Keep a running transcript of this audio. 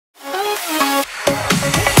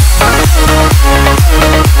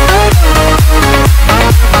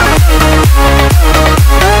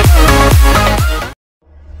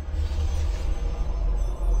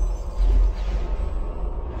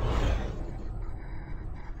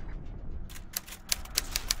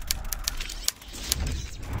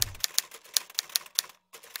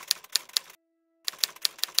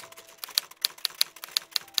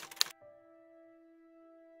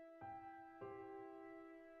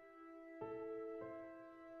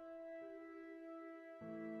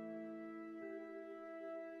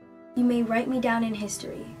You may write me down in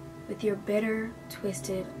history with your bitter,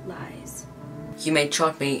 twisted lies. You may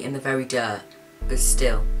trod me in the very dirt, but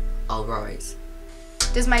still I'll rise.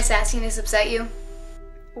 Does my sassiness upset you?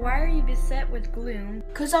 Why are you beset with gloom?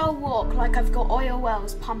 'Cause I'll walk like I've got oil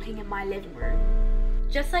wells pumping in my living room.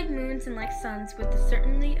 Just like moons and like suns with the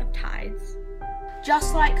certainty of tides.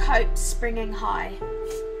 Just like hope springing high.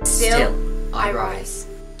 Still I rise.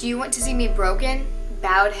 Do you want to see me broken,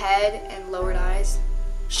 bowed head and lowered eyes?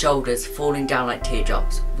 Shoulders falling down like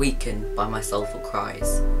teardrops, weakened by my soulful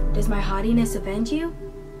cries. Does my haughtiness offend you?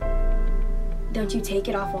 Don't you take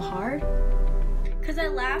it awful hard? 'Cause I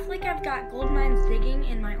laugh like I've got gold mines digging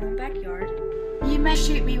in my own backyard. You may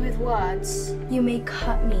shoot me with words. You may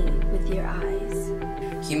cut me with your eyes.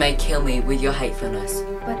 You may kill me with your hatefulness.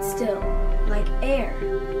 But still, like air,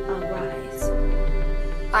 I'll rise.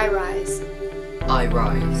 I rise. I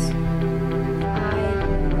rise.